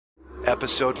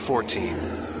Episode 14.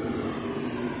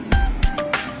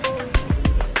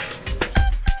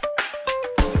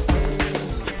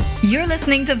 You're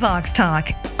listening to Vox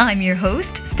Talk. I'm your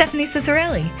host, Stephanie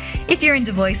Cicerelli. If you're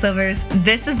into voiceovers,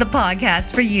 this is the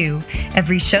podcast for you.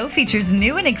 Every show features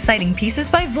new and exciting pieces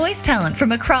by voice talent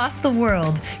from across the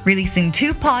world, releasing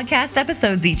 2 podcast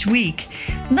episodes each week.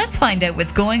 Let's find out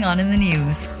what's going on in the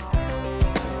news.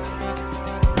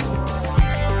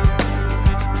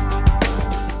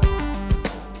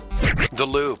 The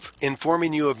Loop,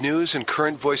 informing you of news and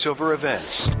current voiceover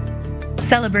events.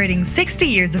 Celebrating 60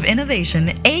 years of innovation,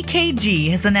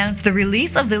 AKG has announced the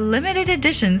release of the limited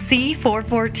edition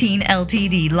C414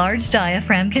 LTD large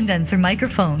diaphragm condenser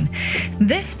microphone.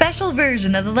 This special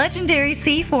version of the legendary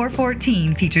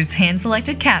C414 features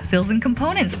hand-selected capsules and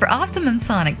components for optimum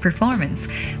sonic performance,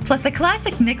 plus a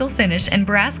classic nickel finish and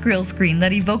brass grille screen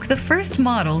that evoke the first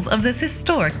models of this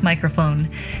historic microphone.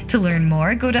 To learn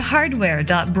more, go to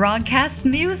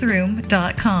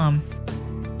hardware.broadcastnewsroom.com.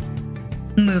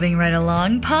 Moving right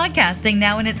along, podcasting,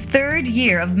 now in its 3rd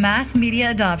year of mass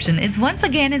media adoption, is once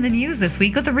again in the news this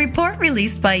week with a report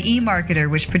released by eMarketer,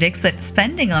 which predicts that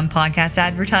spending on podcast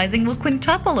advertising will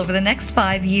quintuple over the next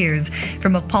 5 years,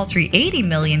 from a paltry $80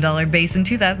 million base in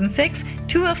 2006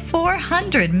 to a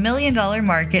 $400 million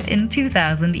market in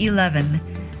 2011.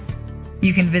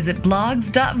 You can visit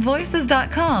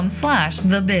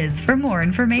blogs.voices.com/thebiz for more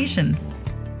information.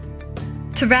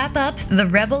 To wrap up, the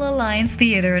Rebel Alliance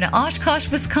Theater in Oshkosh,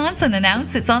 Wisconsin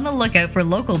announced it's on the lookout for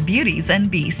local beauties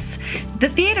and beasts. The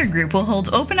theater group will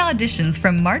hold open auditions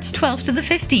from March 12th to the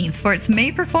 15th for its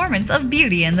May performance of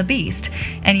Beauty and the Beast.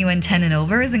 Anyone 10 and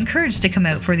over is encouraged to come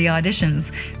out for the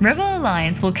auditions. Rebel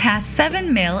Alliance will cast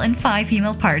 7 male and 5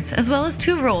 female parts, as well as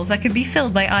 2 roles that could be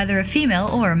filled by either a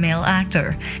female or a male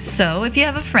actor. So, if you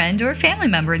have a friend or a family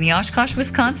member in the Oshkosh,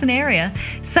 Wisconsin area,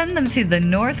 send them to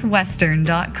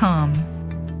thenorthwestern.com.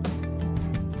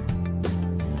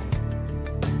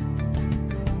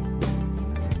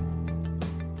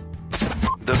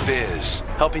 The Biz,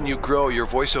 helping you grow your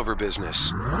voiceover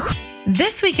business.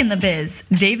 This week in the biz,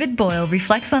 David Boyle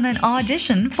reflects on an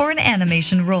audition for an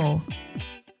animation role.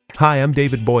 Hi, I'm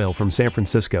David Boyle from San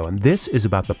Francisco, and this is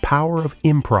about the power of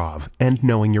improv and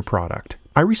knowing your product.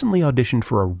 I recently auditioned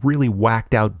for a really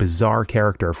whacked-out, bizarre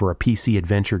character for a PC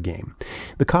adventure game.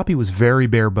 The copy was very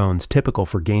bare bones, typical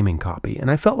for gaming copy,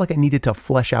 and I felt like I needed to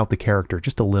flesh out the character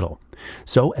just a little.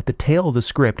 So, at the tail of the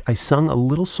script, I sung a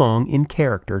little song in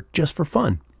character just for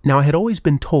fun. Now, I had always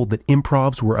been told that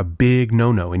improvs were a big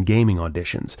no-no in gaming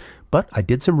auditions, but I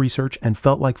did some research and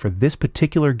felt like for this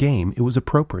particular game, it was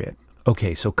appropriate.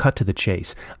 Okay, so cut to the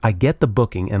chase. I get the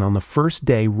booking, and on the first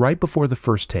day, right before the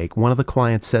first take, one of the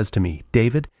clients says to me,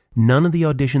 "David, none of the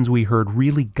auditions we heard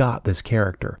really got this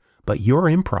character, but your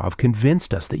improv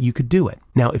convinced us that you could do it."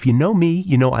 Now, if you know me,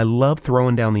 you know I love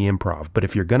throwing down the improv, but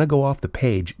if you're going to go off the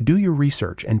page, do your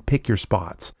research and pick your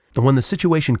spots. And when the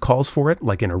situation calls for it,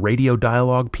 like in a radio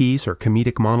dialogue piece or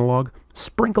comedic monologue,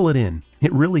 sprinkle it in.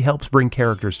 It really helps bring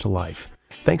characters to life.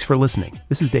 Thanks for listening.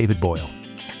 This is David Boyle.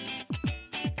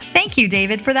 Thank you,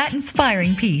 David, for that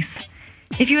inspiring piece.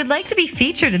 If you would like to be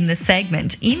featured in this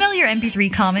segment, email your MP3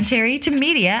 commentary to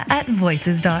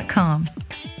media@voices.com.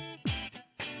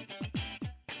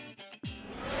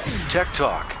 Tech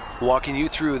Talk, walking you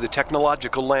through the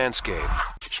technological landscape.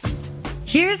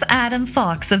 Here's Adam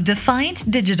Fox of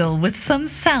Defiant Digital with some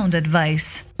sound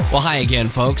advice. Well, hi again,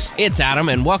 folks. It's Adam,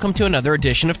 and welcome to another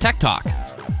edition of Tech Talk.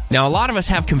 Now, a lot of us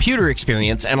have computer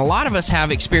experience, and a lot of us have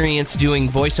experience doing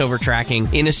voiceover tracking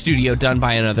in a studio done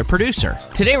by another producer.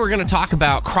 Today, we're going to talk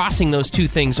about crossing those two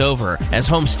things over as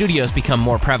home studios become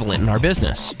more prevalent in our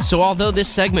business. So, although this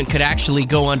segment could actually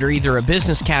go under either a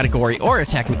business category or a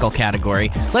technical category,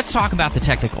 let's talk about the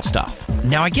technical stuff.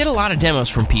 Now, I get a lot of demos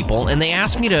from people, and they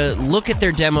ask me to look at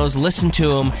their demos, listen to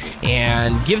them,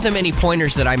 and give them any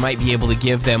pointers that I might be able to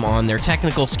give them on their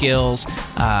technical skills,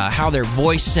 how their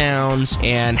voice sounds,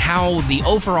 and how the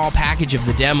overall package of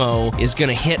the demo is going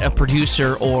to hit a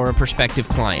producer or a prospective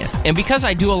client. And because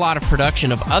I do a lot of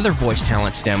production of other voice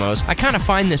talents demos, I kind of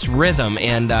find this rhythm,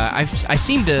 and I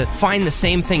seem to find the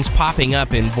same things popping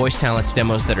up in voice talents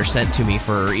demos that are sent to me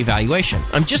for evaluation.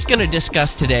 I'm just going to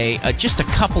discuss today just a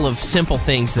couple of simple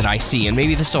things that I see, and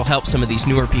maybe this will help some of these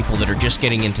newer people that are just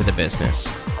getting into the business.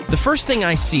 The first thing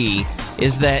I see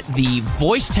is that the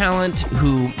voice talent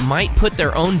who might put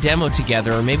their own demo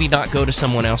together, or maybe not go to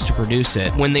someone else to produce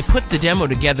it, when they put the demo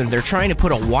together, they're trying to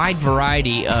put a wide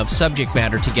variety of subject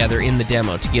matter together in the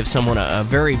demo to give someone a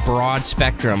very broad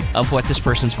spectrum of what this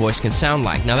person's voice can sound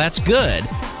like. Now, that's good.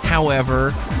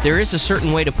 However, there is a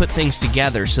certain way to put things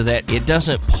together so that it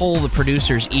doesn't pull the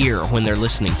producer's ear when they're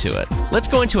listening to it. Let's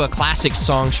go into a classic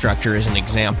song structure as an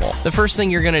example. The first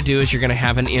thing you're going to do is you're going to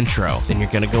have an intro, then you're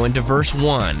going to go into verse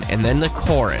 1, and then the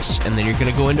chorus, and then you're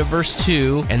going to go into verse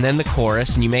 2, and then the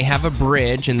chorus, and you may have a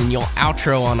bridge, and then you'll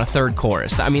outro on a third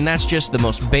chorus. I mean, that's just the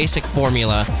most basic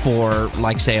formula for,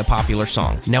 like, say, a popular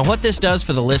song. Now, what this does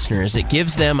for the listener is it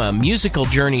gives them a musical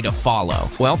journey to follow.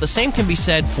 Well, the same can be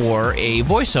said for a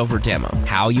voiceover demo.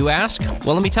 How, you ask?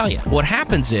 Well, let me tell you. What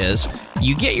happens is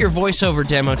you get your voiceover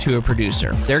demo to a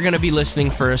producer. They're going to be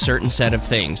listening for a certain set of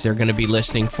things. They're going to be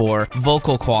listening for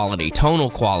vocal quality,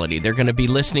 tonal quality. They're going to be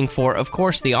listening for, of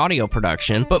course, the audio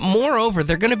production. But moreover,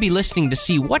 they're going to be listening to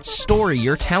see what story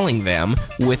you're telling them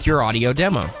with your audio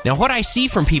demo. Now, what I see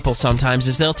from people sometimes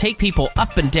is they'll take people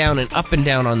up and down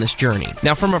on this journey.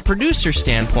 Now, from a producer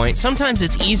standpoint, sometimes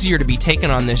it's easier to be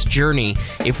taken on this journey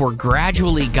if we're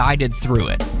gradually guided through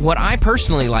it. What I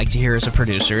personally like to hear as a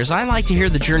producer is I like to hear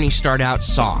the journey start out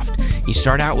soft. You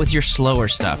start out with your slower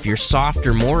stuff, your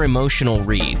softer, more emotional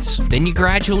reads. Then you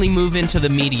gradually move into the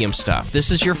medium stuff.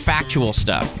 This is your factual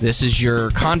stuff. This is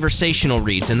your conversational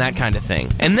reads and that kind of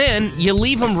thing. And then you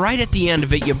leave them right at the end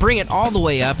of it. You bring it all the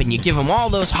way up and you give them all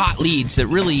those hot leads that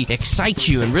really excite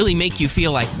you and really make you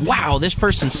feel like, wow, this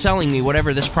person's selling me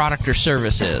whatever this product or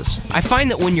service is. I find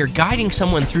that when you're guiding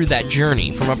someone through that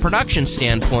journey, from a production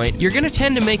standpoint, you're going to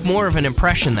tend to make more of an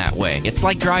impression that way. It's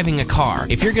like driving a car.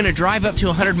 If you're going to drive up to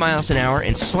 100 miles an hour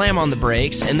and slam on the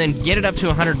brakes, and then get it up to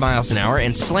 100 miles an hour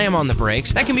and slam on the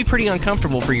brakes, that can be pretty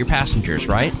uncomfortable for your passengers,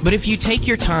 right? But if you take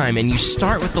your time and you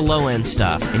start with the low-end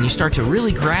stuff, and you start to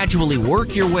really gradually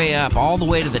work your way up all the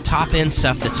way to the top-end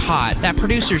stuff that's hot, that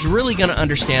producer's really going to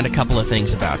understand a couple of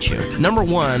things about you. Number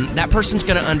one, that person's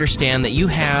going to understand that you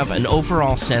have an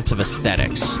overall sense of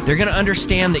aesthetics. They're going to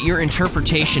understand that your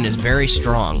interpretation is very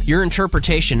strong. Your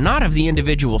interpretation, not of the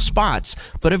individual spots,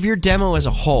 but of your demo as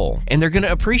a whole. And they're going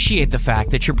to appreciate the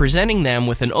fact that you're presenting them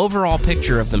with an overall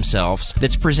picture of themselves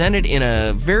that's presented in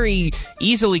a very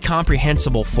easily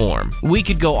comprehensible form. We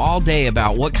could go all day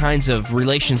about what kinds of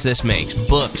relations this makes,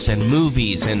 books and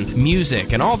movies and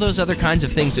music and all those other kinds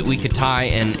of things that we could tie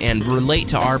and relate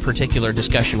to our particular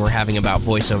discussion we're having about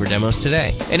voiceover demos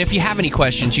today. And if you have any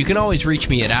questions, you can always reach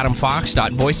me at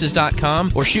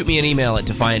adamfox.voices.com or shoot me an email at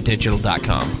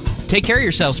defiantdigital.com. Take care of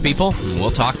yourselves, people, and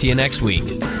we'll talk to you next week.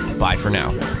 Bye for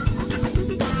now.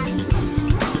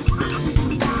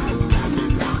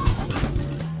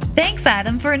 Thanks,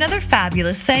 Adam, for another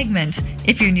fabulous segment.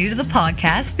 If you're new to the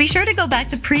podcast, be sure to go back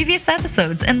to previous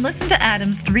episodes and listen to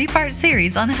Adam's 3-part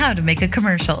series on how to make a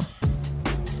commercial.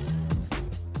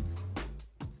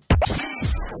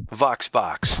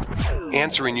 VoxBox,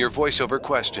 answering your voiceover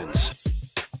questions.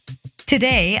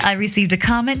 Today, I received a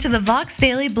comment to the Vox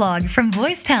Daily blog from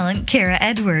voice talent Kara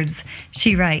Edwards.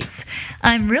 She writes,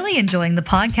 "I'm really enjoying the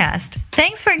podcast.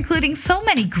 Thanks for including so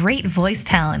many great voice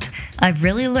talent. I've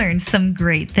really learned some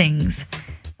great things."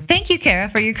 Thank you, Kara,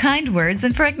 for your kind words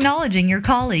and for acknowledging your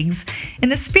colleagues. In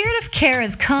the spirit of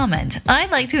Kara's comment,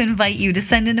 I'd like to invite you to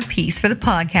send in a piece for the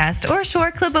podcast or a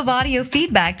short clip of audio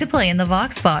feedback to play in the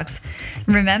VoxBox.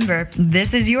 Remember,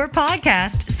 this is your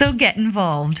podcast, so get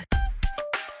involved.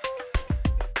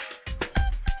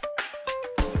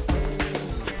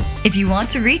 If you want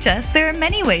to reach us, there are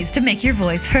many ways to make your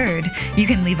voice heard. You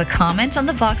can leave a comment on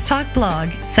the Vox Talk blog,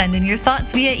 send in your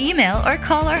thoughts via email, or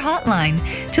call our hotline.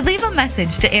 To leave a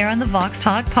message to air on the Vox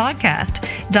Talk podcast,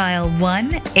 dial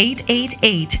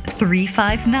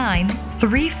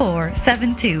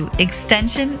 1-888-359-3472,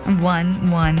 extension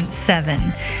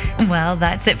 117. Well,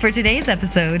 that's it for today's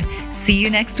episode. See you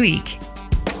next week.